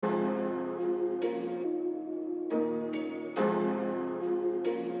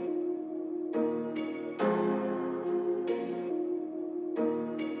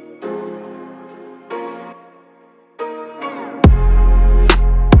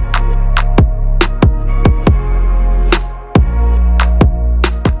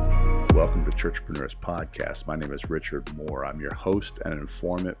Churchpreneurs Podcast. My name is Richard Moore. I'm your host and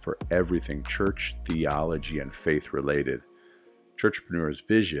informant for everything church, theology, and faith related. Churchpreneurs'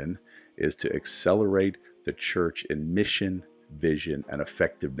 vision is to accelerate the church in mission, vision, and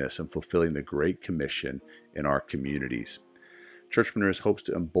effectiveness in fulfilling the Great Commission in our communities. Churchpreneurs hopes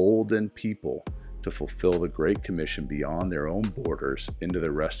to embolden people to fulfill the Great Commission beyond their own borders into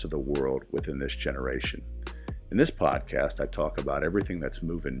the rest of the world within this generation. In this podcast, I talk about everything that's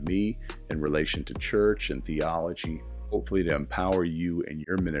moving me in relation to church and theology, hopefully to empower you in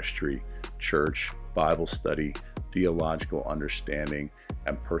your ministry, church, Bible study, theological understanding,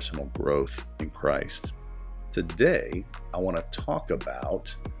 and personal growth in Christ. Today, I want to talk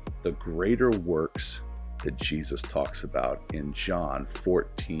about the greater works that Jesus talks about in John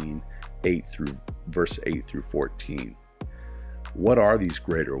 14, verse 8 through 14. What are these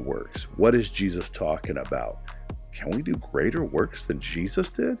greater works? What is Jesus talking about? Can we do greater works than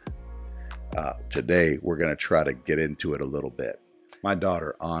Jesus did? Today, we're going to try to get into it a little bit. My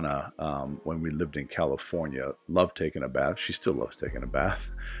daughter, Anna, when we lived in California, loved taking a bath. She still loves taking a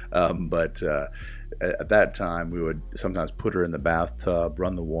bath. But at that time, we would sometimes put her in the bathtub,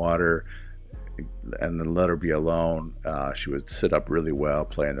 run the water, and then let her be alone. She would sit up really well,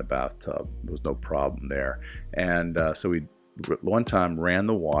 play in the bathtub. There was no problem there. And so we one time ran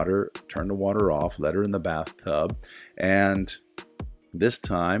the water, turned the water off, let her in the bathtub. And this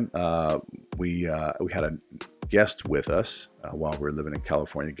time we had a guest with us while we were living in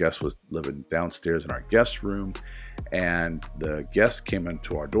California. The guest was living downstairs in our guest room. And the guest came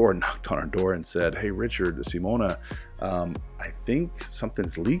into our door, knocked on our door and said, "Hey, Richard, Simona, I think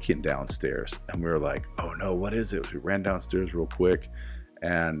something's leaking downstairs." And we were like, "Oh no, what is it?" We ran downstairs real quick.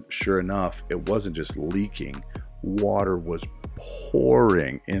 And sure enough, it wasn't just leaking. Water was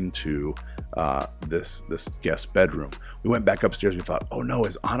pouring into this guest bedroom. We went back upstairs. We thought, "Oh no,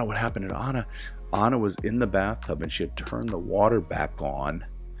 is Anna? What happened to Anna?" Anna was in the bathtub and she had turned the water back on,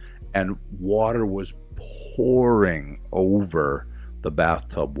 and water was pouring over the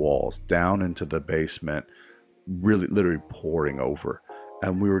bathtub walls down into the basement, really literally pouring over.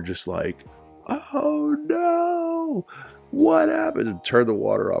 And we were just like, "Oh no, what happened?" Turn the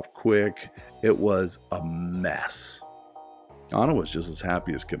water off quick. It was a mess. Anna was just as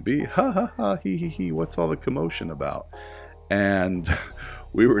happy as can be. Ha ha ha, he, what's all the commotion about? And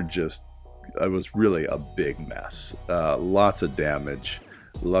it was really a big mess. Lots of damage.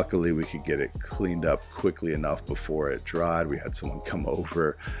 Luckily, we could get it cleaned up quickly enough before it dried. We had someone come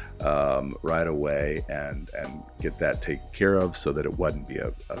over right away and get that taken care of so that it wouldn't be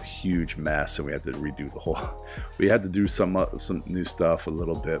a huge mess. And we had to redo the whole. We had to do some new stuff a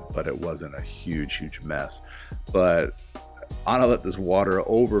little bit, but it wasn't a huge mess. But Anna let this water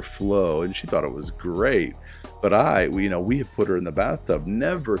overflow, and she thought it was great. But we had put her in the bathtub,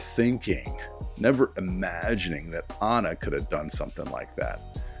 never imagining that Anna could have done something like that,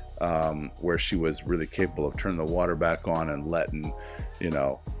 where she was really capable of turning the water back on and letting,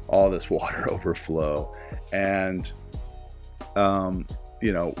 all this water overflow. And,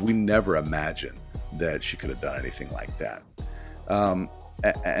 we never imagined that she could have done anything like that.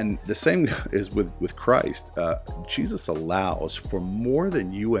 And the same is with Christ. Jesus allows for more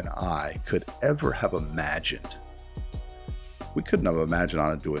than you and I could ever have imagined. We couldn't have imagined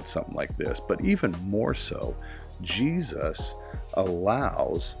Anna doing something like this, but even more so, Jesus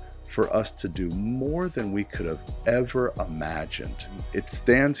allows for us to do more than we could have ever imagined. It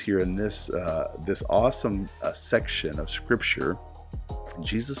stands here in this awesome section of Scripture.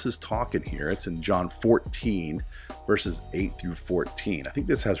 Jesus is talking here. It's in John 14, verses 8 through 14. I think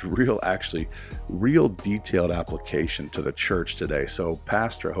this has real detailed application to the church today. So,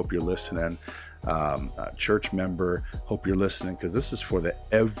 Pastor, I hope you're listening. Church member, hope you're listening, because this is for the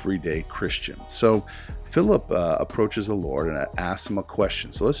everyday Christian. So, Philip approaches the Lord and asks him a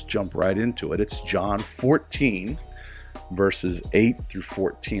question. So, let's jump right into it. It's John 14, verses 8 through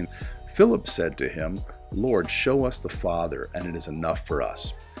 14. Philip said to him, "Lord, show us the Father, and it is enough for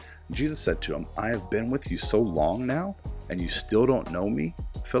us." Jesus said to him, "I have been with you so long now, and you still don't know me,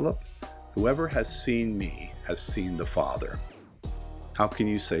 Philip? Whoever has seen me has seen the Father. How can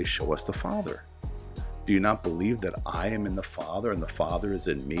you say, 'Show us the Father'? Do you not believe that I am in the Father, and the Father is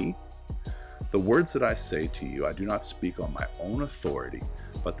in me? The words that I say to you, I do not speak on my own authority,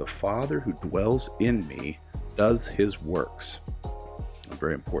 but the Father who dwells in me does his works."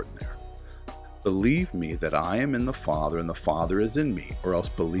 Very important there. Believe me that I am in the Father and the Father is in me, or else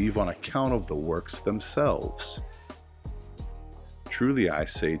believe on account of the works themselves. Truly I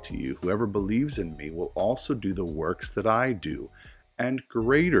say to you, whoever believes in me will also do the works that I do, and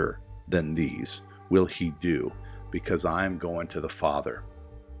greater than these will he do, because I am going to the Father.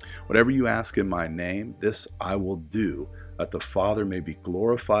 Whatever you ask in my name, this I will do, that the Father may be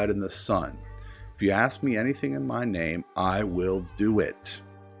glorified in the Son. If you ask me anything in my name, I will do it.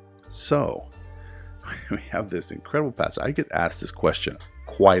 So, we have this incredible passage. I get asked this question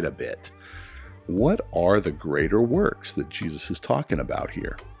quite a bit. What are the greater works that Jesus is talking about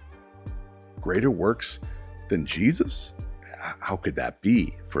here? Greater works than Jesus? How could that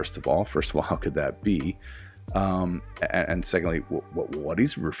be? First of all, how could that be? And secondly, what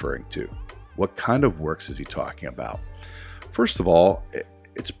he's referring to? What kind of works is he talking about? First of all,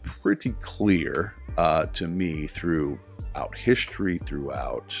 it's pretty clear to me throughout history,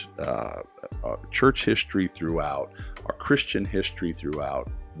 throughout church history, throughout our Christian history,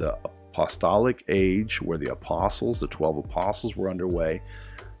 throughout the apostolic age where the 12 apostles were underway,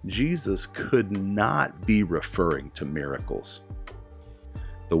 Jesus could not be referring to miracles.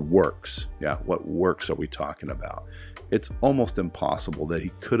 The works, what works are we talking about? It's almost impossible that he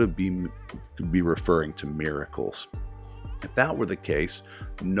could be referring to miracles. If that were the case,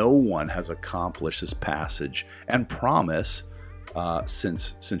 no one has accomplished this passage and promise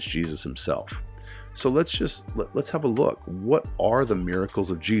since Jesus himself. So let's have a look. What are the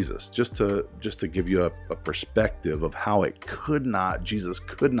miracles of Jesus? Just to give you a perspective of how Jesus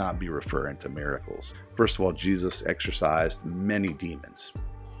could not be referring to miracles. First of all, Jesus exorcised many demons.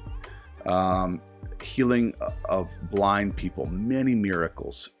 Healing of blind people, many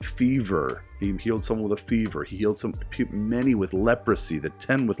miracles. Fever, he healed someone with a fever. He healed many with leprosy, the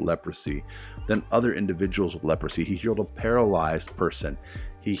 10 with leprosy, then other individuals with leprosy. He healed a paralyzed person.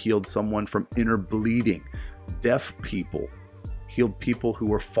 He healed someone from inner bleeding. Deaf people, healed people who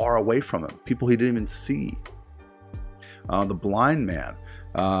were far away from him, people he didn't even see. The blind man,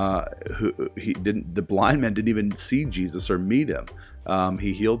 the blind man didn't even see Jesus or meet him.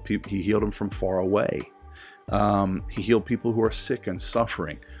 He healed people. He healed them from far away. He healed people who are sick and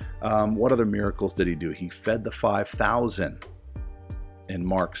suffering. What other miracles did he do? He fed the 5,000 in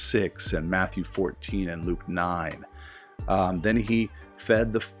Mark 6 and Matthew 14 and Luke 9. Then he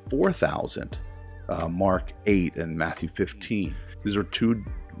fed the 4,000, Mark 8 and Matthew 15. These are two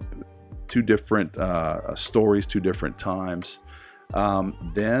different stories, two different times.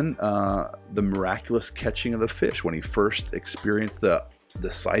 Then the miraculous catching of the fish. When he first experienced the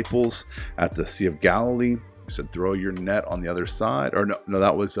disciples at the Sea of Galilee, he said, "Throw your net on the other side." Or no,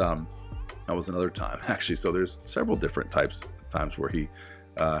 that was another time actually. So there's several different times where he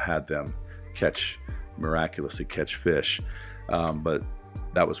had them miraculously catch fish. But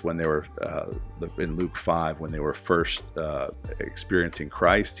that was when they were in Luke 5 when they were first experiencing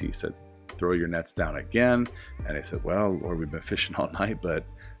Christ. He said, "Throw your nets down again." And they said, "Well, Lord, we've been fishing all night, but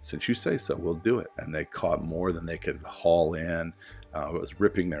since you say so, we'll do it." And they caught more than they could haul in. It was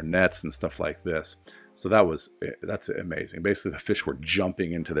ripping their nets and stuff like this. So that's amazing. Basically, the fish were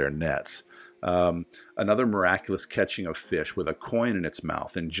jumping into their nets. Another miraculous catching of fish with a coin in its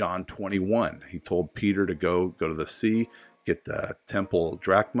mouth. In John 21, he told Peter to go to the sea, get the temple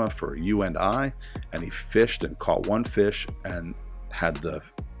drachma for you and I. And he fished and caught one fish and had the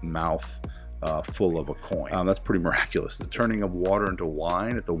mouth full of a coin. That's pretty miraculous. The turning of water into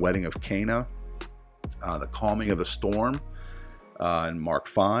wine at the wedding of Cana, the calming of the storm in Mark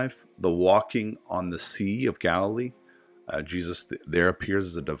 5, the walking on the Sea of Galilee. Jesus there appears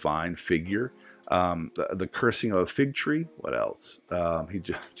as a divine figure. The cursing of a fig tree. What else? He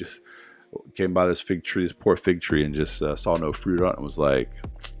just came by this poor fig tree, and just saw no fruit on it and was like,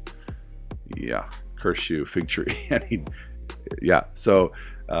 "Yeah, curse you, fig tree." And so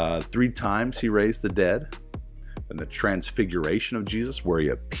 3 times he raised the dead. And the transfiguration of Jesus, where he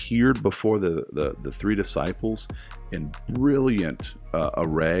appeared before the 3 disciples in brilliant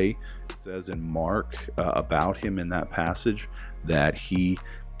array. It says in Mark about him in that passage that he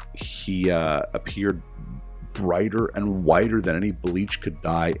appeared brighter and whiter than any bleach could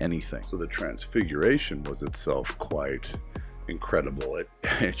dye anything. So the transfiguration was itself quite incredible.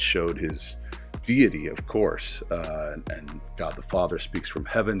 It showed his deity, of course, and God the Father speaks from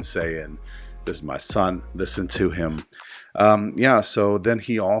heaven saying, "This is my son, listen to him." So then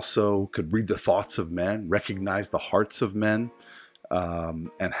he also could read the thoughts of men, recognize the hearts of men.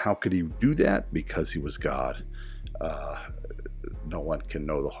 And how could he do that? Because he was God. No one can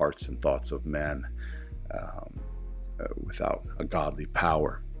know the hearts and thoughts of men without a godly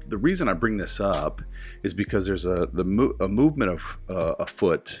power. The reason I bring this up is because there's a movement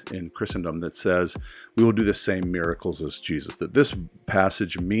afoot in Christendom that says we will do the same miracles as Jesus. That this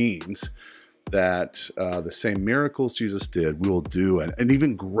passage means that the same miracles Jesus did, we will do, and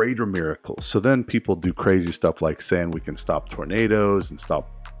even greater miracles. So then people do crazy stuff like saying we can stop tornadoes and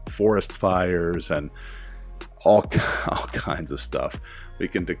stop forest fires and all kinds of stuff. We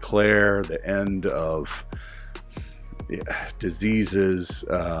can declare the end of diseases.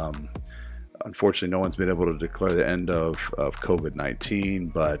 Unfortunately, no one's been able to declare the end of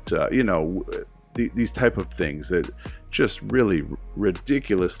COVID-19, but these type of things that just really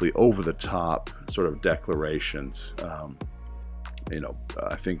ridiculously over the top sort of declarations.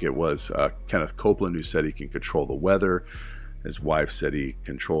 I think it was Kenneth Copeland who said he can control the weather. His wife said he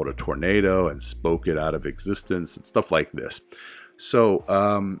controlled a tornado and spoke it out of existence and stuff like this. So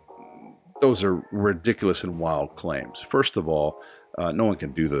those are ridiculous and wild claims. First of all, no one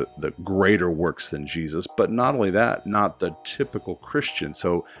can do the greater works than Jesus, but not only that, not the typical Christian.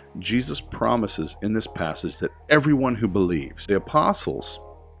 So Jesus promises in this passage that everyone who believes, the apostles,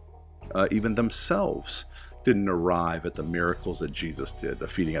 even themselves, didn't arrive at the miracles that Jesus did, the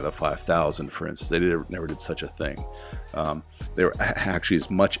feeding of the 5,000, for instance. They never did such a thing. There actually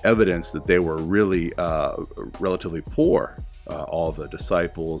is much evidence that they were really relatively poor, all the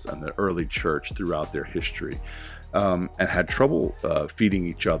disciples and the early church throughout their history, and had trouble feeding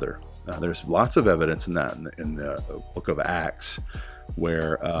each other. There's lots of evidence in that in the book of Acts,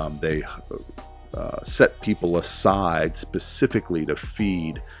 where they set people aside specifically to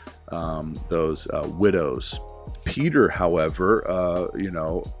feed those widows. Peter, however,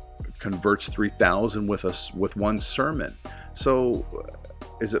 converts 3,000 with one sermon. So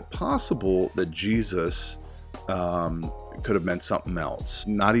is it possible that Jesus could have meant something else?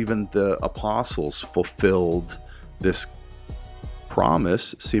 Not even the apostles fulfilled this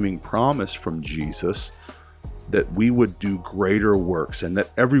seeming promise from Jesus, that we would do greater works and that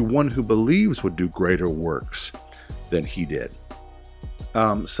everyone who believes would do greater works than he did.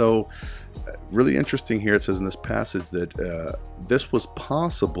 So really interesting here. It says in this passage that this was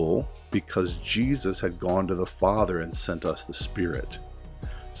possible because Jesus had gone to the Father and sent us the Spirit.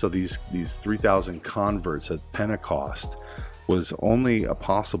 So these 3,000 converts at Pentecost was only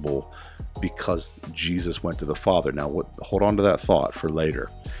possible because Jesus went to the Father. Now, hold on to that thought for later.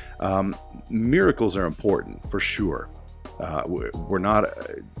 Miracles are important for sure. We're not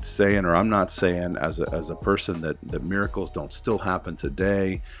saying, or I'm not saying as a person that miracles don't still happen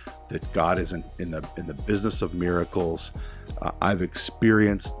today, that God isn't in the business of miracles. I've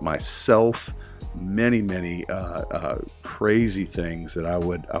experienced myself many crazy things that I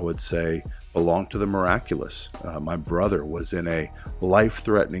would say belong to the miraculous. My brother was in a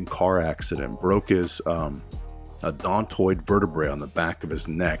life-threatening car accident, broke his odontoid vertebrae on the back of his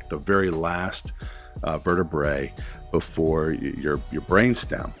neck, the very last vertebrae before your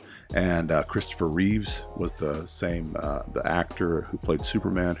brainstem. And Christopher Reeves was the same, the actor who played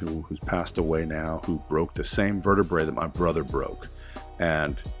Superman, who's passed away now, who broke the same vertebrae that my brother broke,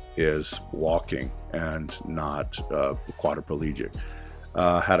 and is walking and not quadriplegic.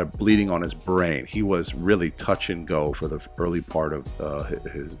 Had a bleeding on his brain. He was really touch and go for the early part of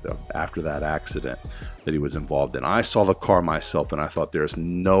his after that accident that he was involved in. I saw the car myself, and I thought, there's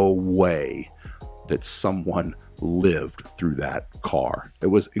no way that someone lived through that car. It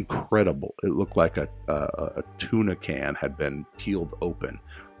was incredible. It looked like a tuna can had been peeled open,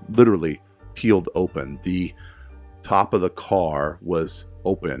 literally peeled open. The top of the car was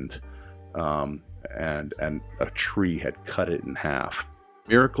opened, and a tree had cut it in half.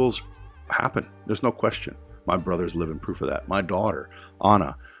 Miracles happen. There's no question. My brother's living proof of that. My daughter,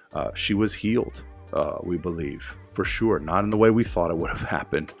 Anna, she was healed, we believe, for sure. Not in the way we thought it would have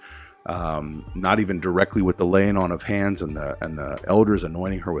happened. Not even directly with the laying on of hands and the elders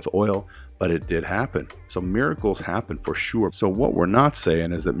anointing her with oil, but it did happen. So miracles happen for sure. So what we're not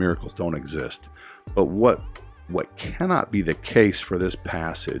saying is that miracles don't exist. But what cannot be the case for this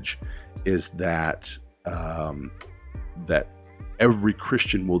passage is that that every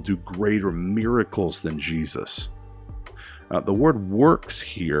Christian will do greater miracles than Jesus. The word works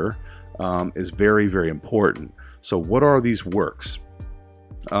here is very, very important. So what are these works?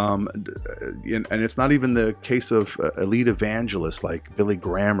 And it's not even the case of elite evangelists like Billy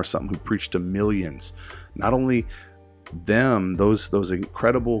Graham or something who preached to millions. Not only them, those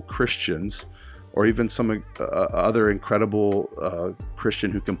incredible Christians, or even some other incredible Christian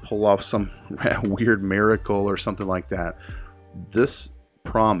who can pull off some weird miracle or something like that. This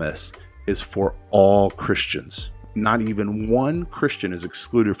promise is for all Christians. Not even one Christian is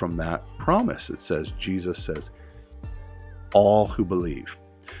excluded from that promise. It says, Jesus says, all who believe.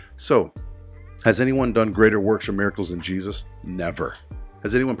 So, has anyone done greater works or miracles than Jesus? Never.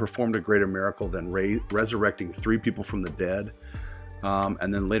 Has anyone performed a greater miracle than resurrecting 3 people from the dead,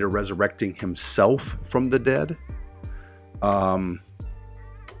 and then later resurrecting himself from the dead? I've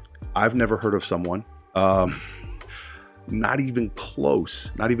never heard of someone. Not even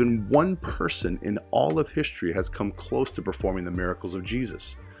close. Not even one person in all of history has come close to performing the miracles of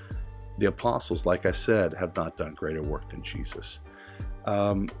Jesus. The apostles, like I said, have not done greater work than Jesus.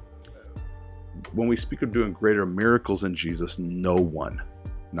 When we speak of doing greater miracles than Jesus, no one,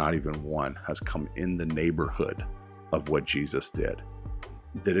 not even one, has come in the neighborhood of what Jesus did.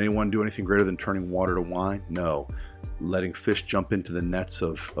 Did anyone do anything greater than turning water to wine? No. Letting fish jump into the nets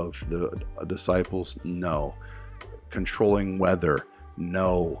of the disciples? No. Controlling weather?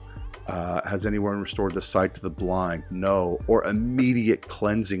 No. Has anyone restored the sight to the blind? No. Or immediate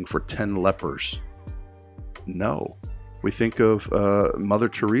cleansing for 10 lepers? No. We think of Mother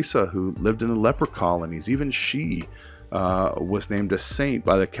Teresa, who lived in the leper colonies. Even she was named a saint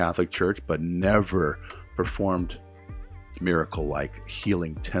by the Catholic Church, but never performed miracle like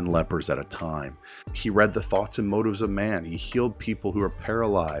healing 10 lepers at a time. He read the thoughts and motives of man. He healed people who were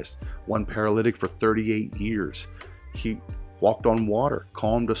paralyzed, one paralytic for 38 years. He walked on water,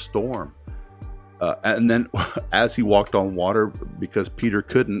 calmed a storm. And then as he walked on water, because Peter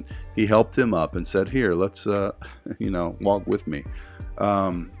couldn't, he helped him up and said, here, let's, walk with me.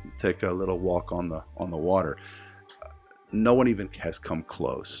 Take a little walk on the water. No one even has come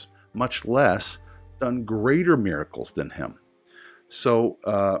close, much less done greater miracles than him. So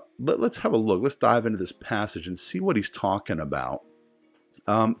let's have a look. Let's dive into this passage and see what he's talking about.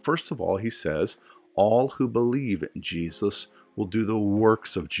 First of all, he says, all who believe in Jesus will do the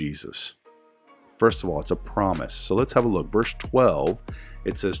works of Jesus. First of all, it's a promise. So let's have a look. Verse 12,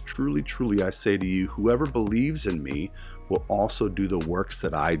 it says, truly, truly, I say to you, whoever believes in me will also do the works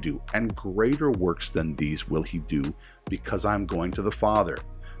that I do, and greater works than these will he do, because I'm going to the Father.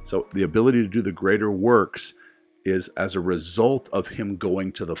 So the ability to do the greater works is as a result of him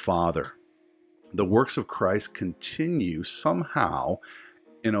going to the Father. The works of Christ continue somehow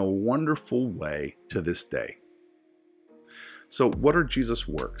in a wonderful way to this day. So what are Jesus'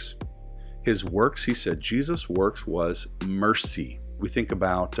 works? His works, he said, Jesus' works was mercy. We think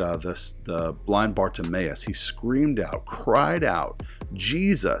about the blind Bartimaeus. He screamed out, cried out,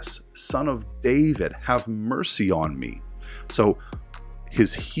 Jesus, Son of David, have mercy on me. So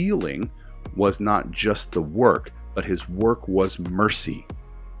his healing was not just the work, but his work was mercy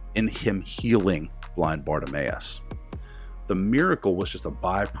in him healing blind Bartimaeus. The miracle was just a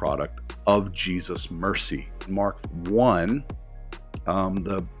byproduct of Jesus' mercy. Mark 1,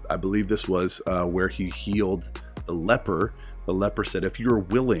 I believe this was where he healed the leper. The leper said, if you're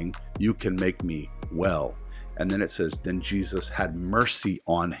willing, you can make me well. And then it says, then Jesus had mercy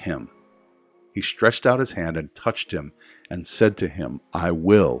on him. He stretched out his hand and touched him and said to him, I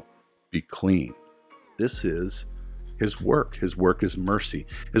will be clean. This is his work. His work is mercy.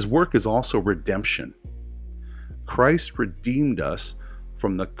 His work is also redemption. Christ redeemed us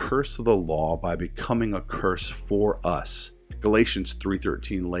from the curse of the law by becoming a curse for us. Galatians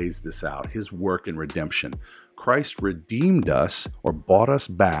 3:13 lays this out, his work in redemption. Christ redeemed us or bought us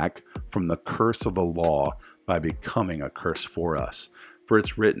back from the curse of the law by becoming a curse for us. For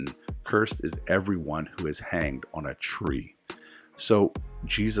it's written, cursed is everyone who is hanged on a tree. So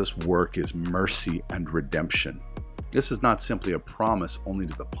Jesus' work is mercy and redemption. This is not simply a promise only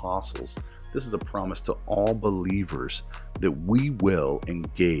to the apostles. This is a promise to all believers that we will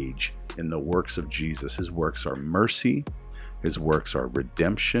engage in the works of Jesus. His works are mercy. His works are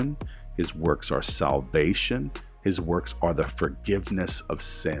redemption. His works are salvation. His works are the forgiveness of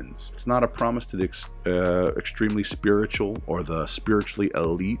sins. It's not a promise to the extremely spiritual or the spiritually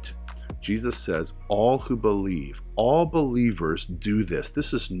elite. Jesus says, all who believe, all believers do this.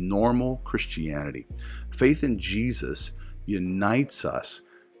 This is normal Christianity. Faith in Jesus unites us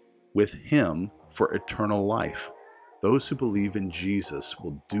with him for eternal life. Those who believe in Jesus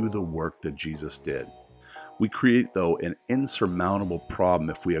will do the work that Jesus did. We create, though, an insurmountable problem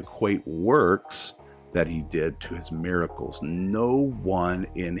if we equate works that he did to his miracles. No one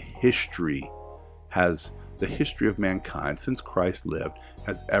in history the history of mankind since Christ lived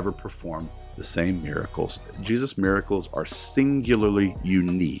has ever performed the same miracles. Jesus' miracles are singularly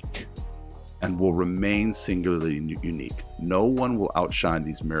unique and will remain singularly unique. No one will outshine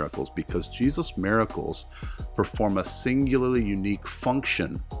these miracles because Jesus' miracles perform a singularly unique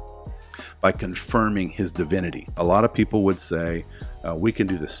function by confirming his divinity. A lot of people would say we can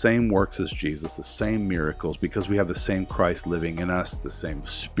do the same works as Jesus, the same miracles, because we have the same Christ living in us, the same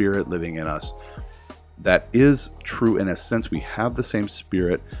Spirit living in us. That is true in a sense. We have the same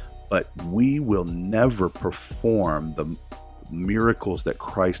Spirit, but we will never perform the miracles that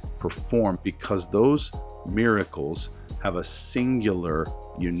Christ performed because those miracles have a singular,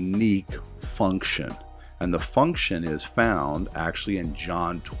 unique function. And the function is found actually in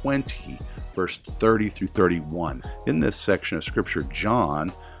John 20, verse 30 through 31. In this section of Scripture,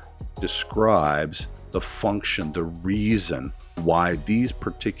 John describes the function, the reason why these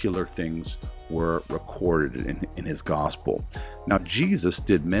particular things were recorded in his gospel. Now, Jesus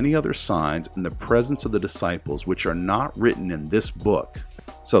did many other signs in the presence of the disciples, which are not written in this book.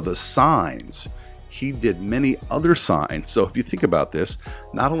 So the signs, he did many other signs. So if you think about this,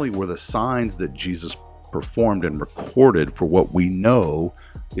 not only were the signs that Jesus performed and recorded for what we know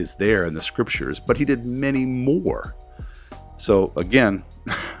is there in the scriptures, but he did many more. So again,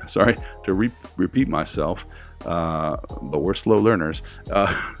 sorry to repeat myself, but we're slow learners.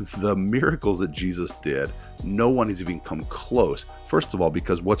 The miracles that Jesus did, no one has even come close. First of all,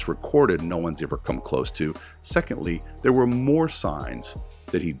 because what's recorded, no one's ever come close to. Secondly, there were more signs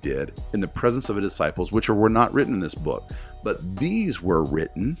that he did in the presence of his disciples, which were not written in this book. But these were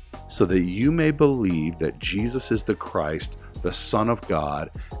written so that you may believe that Jesus is the Christ, the Son of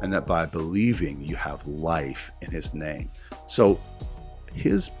God, and that by believing you have life in his name. So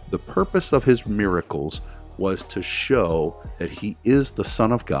the purpose of his miracles was to show that he is the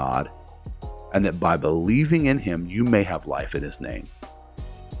Son of God, and that by believing in him, you may have life in his name.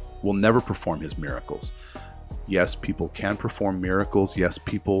 We'll never perform his miracles. Yes, people can perform miracles. Yes,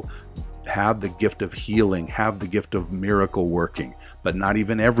 people have the gift of healing, have the gift of miracle working, but not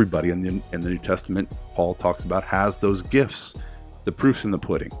even everybody in the New Testament, Paul talks about, has those gifts. The proof's in the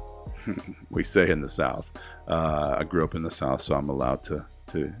pudding, we say in the South. I grew up in the South, so I'm allowed to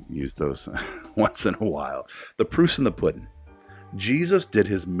use those once in a while. The proof's in the pudding. Jesus did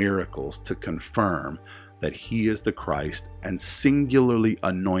his miracles to confirm that he is the Christ and singularly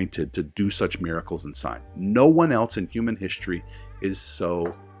anointed to do such miracles and signs. No one else in human history is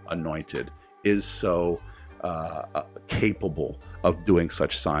so anointed, is so capable of doing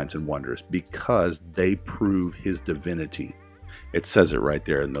such signs and wonders, because they prove his divinity. It says it right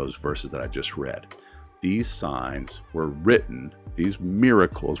there in those verses that I just read. These signs were written, these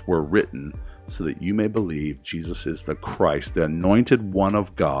miracles were written so that you may believe Jesus is the Christ, the anointed one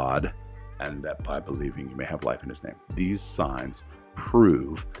of God, and that by believing you may have life in his name. These signs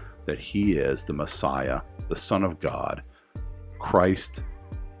prove that he is the Messiah, the Son of God, Christ,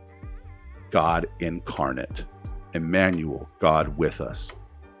 God incarnate, Emmanuel, God with us.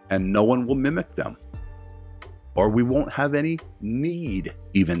 And no one will mimic them, or we won't have any need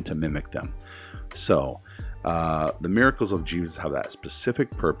even to mimic them. So the miracles of Jesus have that specific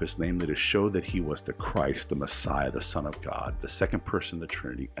purpose, namely to show that he was the Christ, the Messiah, the Son of God, the second person of the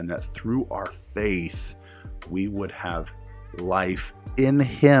Trinity, and that through our faith, we would have life in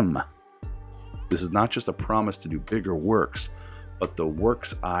him. This is not just a promise to do bigger works, but the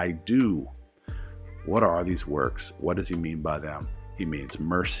works I do. What are these works? What does he mean by them? He means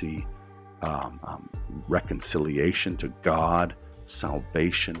mercy, reconciliation to God,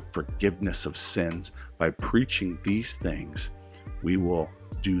 salvation, forgiveness of sins. By preaching these things, we will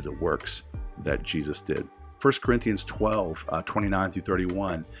do the works that Jesus did. 1 Corinthians 12, 29 through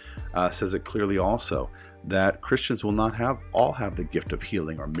 31 says it clearly also that Christians will not all have the gift of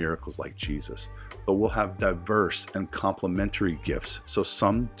healing or miracles like Jesus, but will have diverse and complementary gifts. So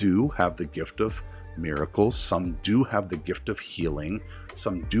some do have the gift of miracles, some do have the gift of healing,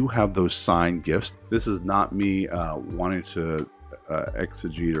 some do have those sign gifts. This is not me wanting to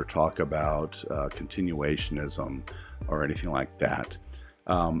exegete or talk about continuationism or anything like that.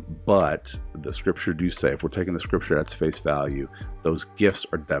 But the scripture do say, if we're taking the scripture at its face value, those gifts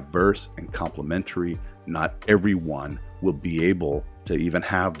are diverse and complementary. Not everyone will be able to even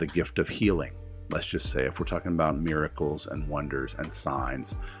have the gift of healing. Let's just say, if we're talking about miracles and wonders and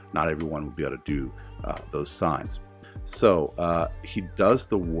signs, not everyone will be able to do those signs. So he does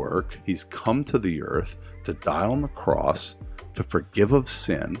the work. He's come to the earth to die on the cross, to forgive of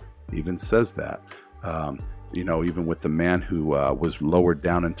sin. He even says that. Even with the man who was lowered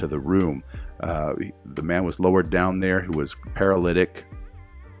down into the room, the man was lowered down there who was paralytic.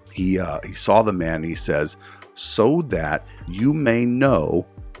 He saw the man, and he says, so that you may know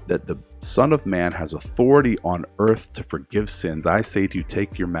that the Son of Man has authority on earth to forgive sins, I say to you,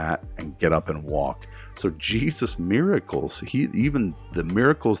 take your mat and get up and walk. So Jesus' miracles, even the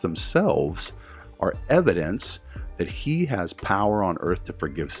miracles themselves, are evidence that he has power on earth to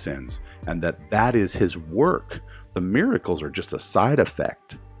forgive sins, and that is his work. The miracles are just a side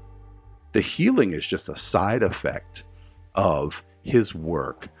effect. The healing is just a side effect of his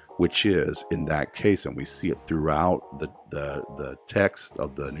work, which is, in that case, and we see it throughout the text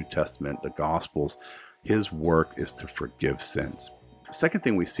of the New Testament, the Gospels, his work is to forgive sins. The second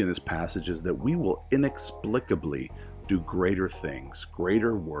thing we see in this passage is that we will inexplicably do greater things,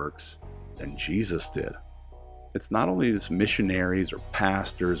 greater works than Jesus did. it's not only these missionaries or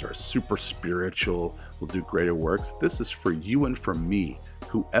pastors or super spiritual will do greater works. This is for you and for me.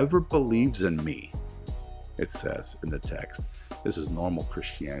 Whoever believes in me, it says in the text. This is normal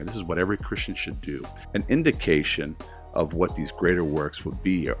Christianity. This is what every Christian should do. An indication of what these greater works would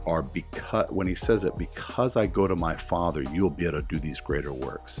be are because, when he says it, because I go to my Father, you'll be able to do these greater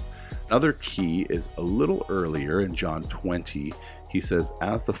works. Another key is a little earlier in John 20, he says,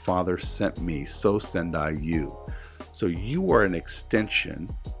 as the Father sent me, so send I you. So you are an extension.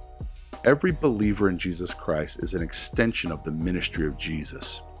 Every believer in Jesus Christ is an extension of the ministry of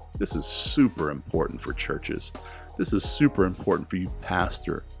Jesus. This is super important for churches. This is super important for you,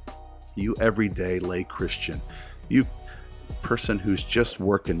 pastor, you everyday lay Christian, you person who's just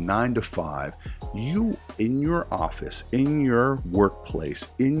working 9 to 5, you in your office, in your workplace,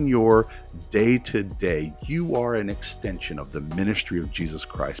 in your day-to-day, you are an extension of the ministry of Jesus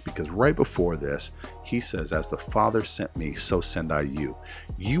Christ, because right before this, he says, as the Father sent me, so send I you.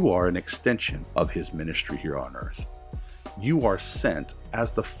 You are an extension of his ministry here on earth. You are sent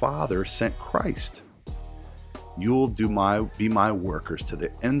as the Father sent Christ. You'll be my workers to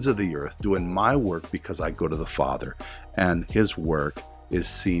the ends of the earth, doing my work because I go to the Father. And his work is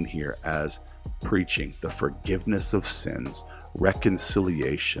seen here as preaching the forgiveness of sins,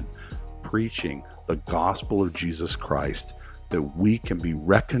 reconciliation, preaching the gospel of Jesus Christ, that we can be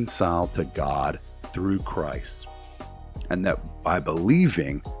reconciled to God through Christ. And that by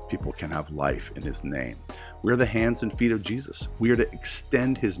believing, people can have life in his name. We're the hands and feet of Jesus. We are to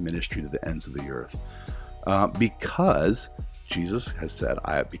extend his ministry to the ends of the earth. Because Jesus has said,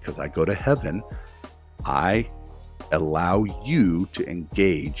 because I go to heaven, I allow you to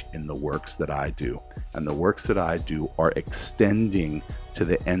engage in the works that I do. And the works that I do are extending to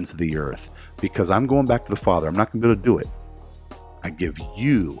the ends of the earth. Because I'm going back to the Father. I'm not going to be able to do it. I give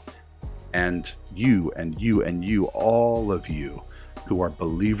you and you and you and you, all of you who are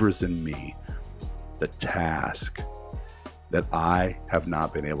believers in me, the task that I have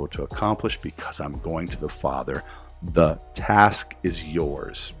not been able to accomplish because I'm going to the Father. The task is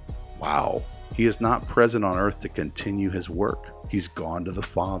yours. Wow. He is not present on earth to continue his work. He's gone to the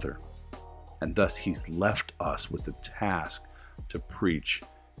Father. And thus he's left us with the task to preach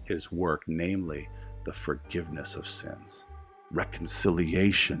his work, namely the forgiveness of sins,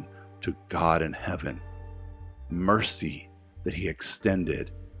 reconciliation to God in heaven, mercy that he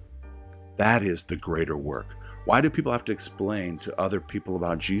extended. That is the greater work. Why do people have to explain to other people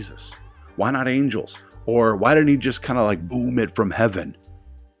about Jesus? Why not angels? Or why didn't he just kind of like boom it from heaven?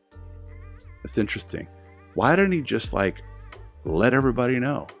 It's interesting. Why didn't he just like let everybody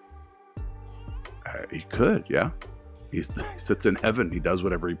know? He could, yeah. He sits in heaven. He does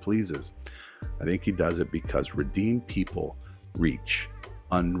whatever he pleases. I think he does it because redeemed people reach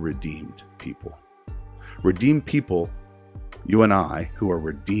unredeemed people. Redeemed people, you and I, who are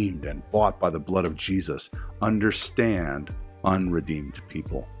redeemed and bought by the blood of Jesus, understand unredeemed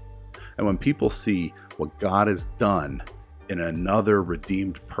people. And when people see what God has done in another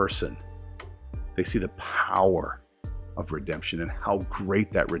redeemed person, they see the power of redemption and how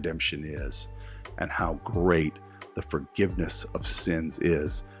great that redemption is, and how great the forgiveness of sins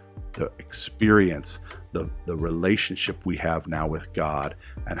is, the experience, the relationship we have now with God,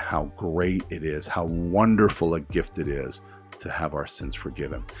 and how great it is, how wonderful a gift it is to have our sins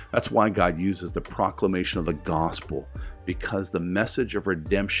forgiven. That's why God uses the proclamation of the gospel, because the message of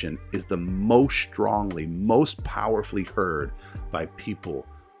redemption is the most strongly, most powerfully heard by people,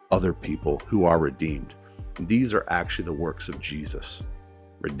 other people who are redeemed. These are actually the works of Jesus: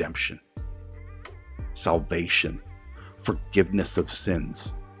 redemption, salvation, forgiveness of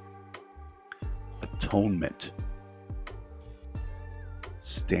sins, atonement,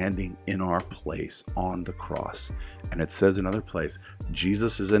 standing in our place on the cross. And it says in another place,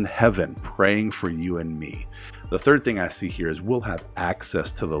 Jesus is in heaven praying for you and me. The third thing I see here is we'll have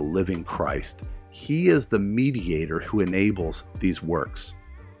access to the living Christ. He is the mediator who enables these works.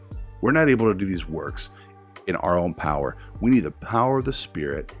 We're not able to do these works in our own power. We need the power of the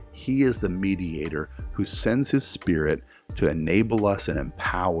Spirit. He is the mediator who sends his Spirit to enable us and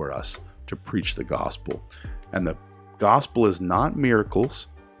empower us to preach the gospel. And the gospel is not miracles.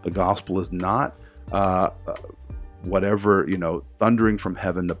 The gospel is not whatever, thundering from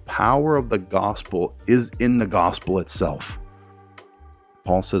heaven. The power of the gospel is in the gospel itself.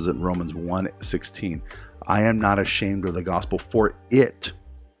 Paul says in Romans 1:16, I am not ashamed of the gospel, for it,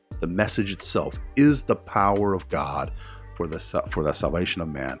 the message itself, is the power of God for the salvation of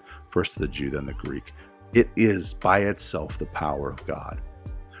man, first to the Jew, then the Greek. It is by itself the power of God.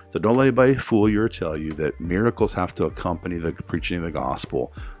 So don't let anybody fool you or tell you that miracles have to accompany the preaching of the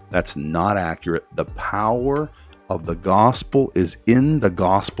gospel. That's not accurate. The power of the gospel is in the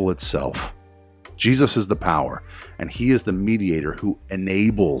gospel itself. Jesus is the power, and he is the mediator who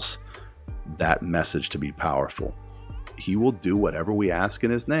enables that message to be powerful. He will do whatever we ask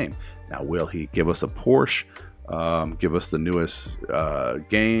in his name. Now, will he give us a Porsche, give us the newest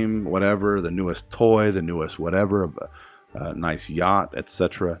game, whatever, the newest toy, the newest whatever, a nice yacht,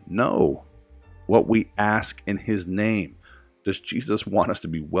 etc.? No. What we ask in his name. Does Jesus want us to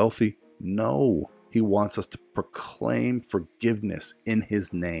be wealthy? No. He wants us to proclaim forgiveness in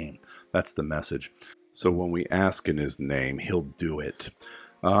his name. That's the message. So when we ask in his name, he'll do it.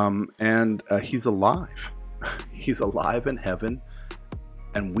 And he's alive. He's alive in heaven,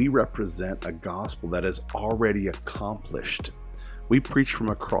 and we represent a gospel that is already accomplished. We preach from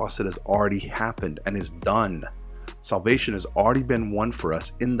a cross that has already happened and is done. Salvation has already been won for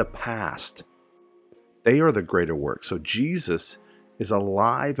us in the past. They are the greater works. So Jesus is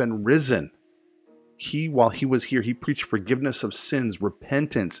alive and risen. While he was here, he preached forgiveness of sins,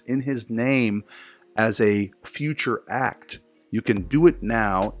 repentance in his name as a future act. You can do it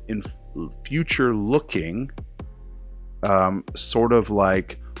now in future looking, sort of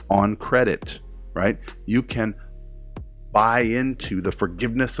like on credit, right? You can buy into the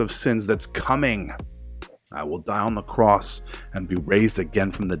forgiveness of sins that's coming. I will die on the cross and be raised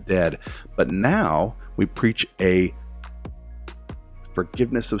again from the dead. But now we preach a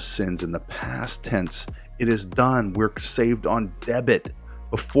forgiveness of sins in the past tense. It is done. We're saved on debit.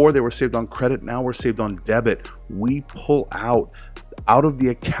 Before they were saved on credit, now we're saved on debit. We pull out of the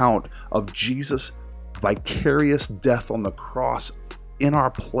account of Jesus' vicarious death on the cross in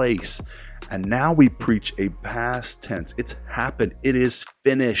our place. And now we preach a past tense. It's happened. It is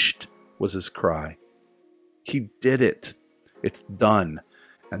finished, was his cry. He did it. It's done.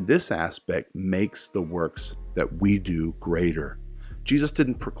 And this aspect makes the works that we do greater. Jesus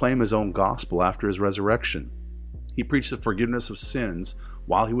didn't proclaim his own gospel after his resurrection. He preached the forgiveness of sins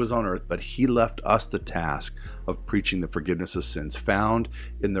while he was on earth, but he left us the task of preaching the forgiveness of sins found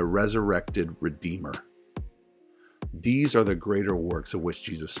in the resurrected Redeemer. These are the greater works of which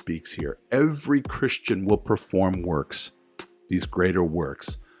Jesus speaks here. Every Christian will perform works, these greater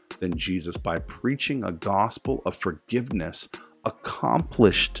works, than Jesus by preaching a gospel of forgiveness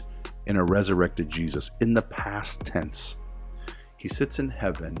accomplished in a resurrected Jesus in the past tense. He sits in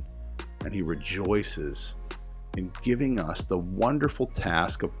heaven and he rejoices in giving us the wonderful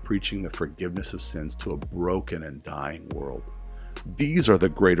task of preaching the forgiveness of sins to a broken and dying world. These are the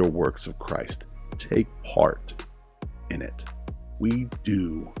greater works of Christ. Take part in it. We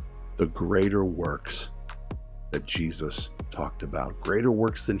do the greater works that Jesus talked about, greater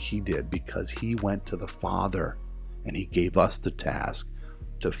works than he did, because he went to the Father and he gave us the task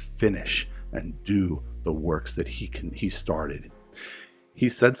to finish and do the works that he started. He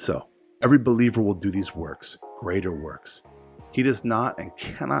said so. Every believer will do these works, greater works. He does not and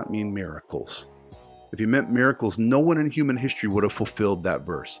cannot mean miracles. If he meant miracles, no one in human history would have fulfilled that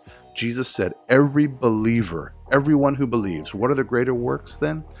verse. Jesus said, every believer, everyone who believes. What are the greater works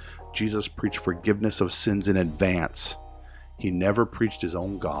then? Jesus preached forgiveness of sins in advance. He never preached his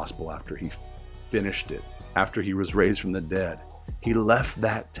own gospel after he finished it, after he was raised from the dead. He left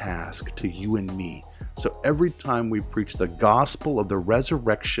that task to you and me. So every time we preach the gospel of the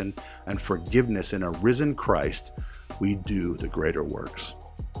resurrection and forgiveness in a risen Christ, we do the greater works.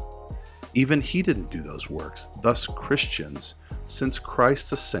 Even he didn't do those works. Thus, Christians, since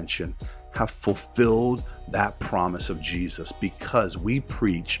Christ's ascension, have fulfilled that promise of Jesus because we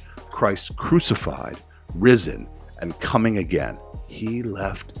preach Christ crucified, risen, and coming again. He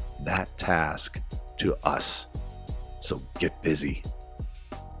left that task to us. So get busy.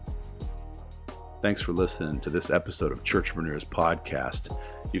 Thanks for listening to this episode of Churchpreneurs Podcast.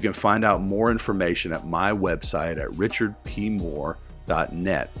 You can find out more information at my website at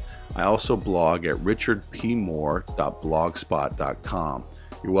richardpmoore.net. I also blog at richardpmoore.blogspot.com.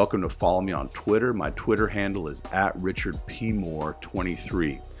 You're welcome to follow me on Twitter. My Twitter handle is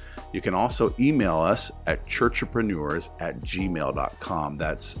 @richardpmoore23. You can also email us at churchpreneurs@gmail.com.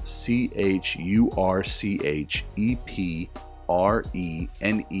 That's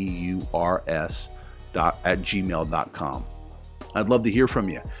CHURCHEPRENEURS@gmail.com. I'd love to hear from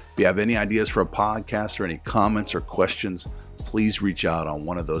you. If you have any ideas for a podcast or any comments or questions, please reach out on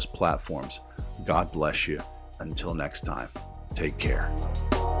one of those platforms. God bless you. Until next time, take care.